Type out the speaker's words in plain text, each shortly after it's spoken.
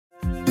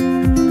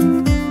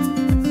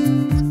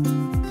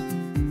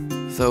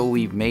So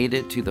we've made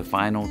it to the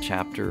final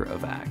chapter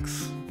of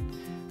Acts.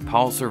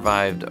 Paul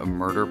survived a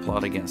murder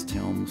plot against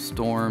him,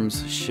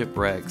 storms,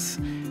 shipwrecks,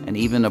 and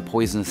even a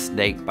poisonous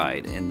snake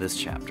bite in this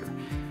chapter.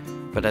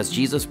 But as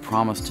Jesus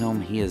promised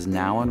him, he is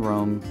now in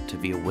Rome to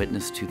be a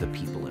witness to the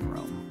people in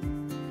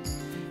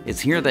Rome. It's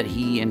here that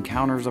he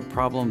encounters a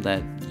problem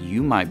that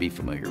you might be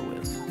familiar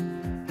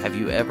with. Have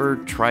you ever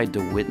tried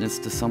to witness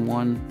to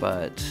someone,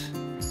 but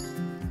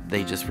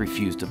they just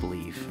refuse to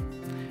believe?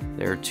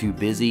 They're too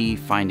busy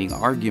finding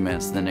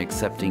arguments than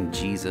accepting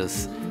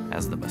Jesus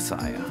as the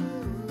Messiah.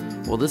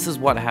 Well, this is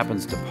what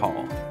happens to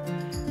Paul.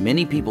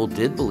 Many people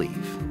did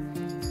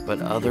believe,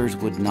 but others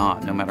would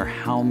not, no matter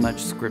how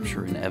much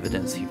scripture and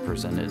evidence he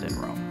presented in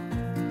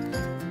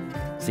Rome.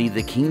 See,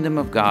 the kingdom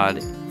of God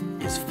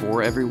is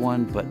for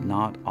everyone, but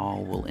not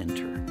all will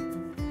enter.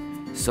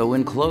 So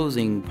in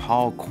closing,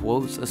 Paul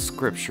quotes a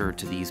scripture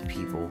to these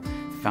people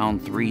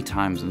found 3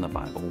 times in the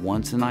Bible,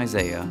 once in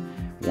Isaiah,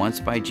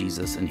 once by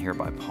Jesus, and here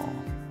by Paul.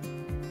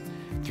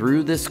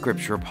 Through this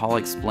scripture, Paul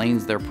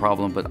explains their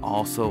problem, but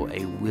also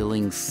a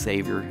willing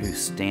Savior who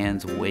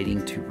stands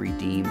waiting to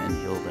redeem and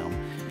heal them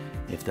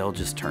if they'll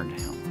just turn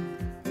to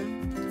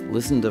him.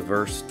 Listen to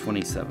verse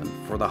 27.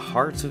 For the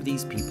hearts of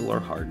these people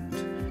are hardened,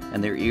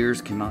 and their ears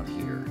cannot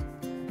hear.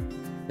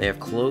 They have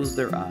closed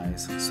their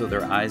eyes, so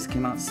their eyes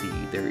cannot see,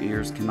 their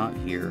ears cannot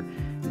hear,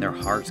 and their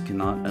hearts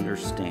cannot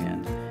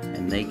understand,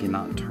 and they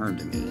cannot turn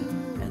to me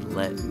and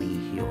let me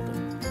heal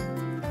them.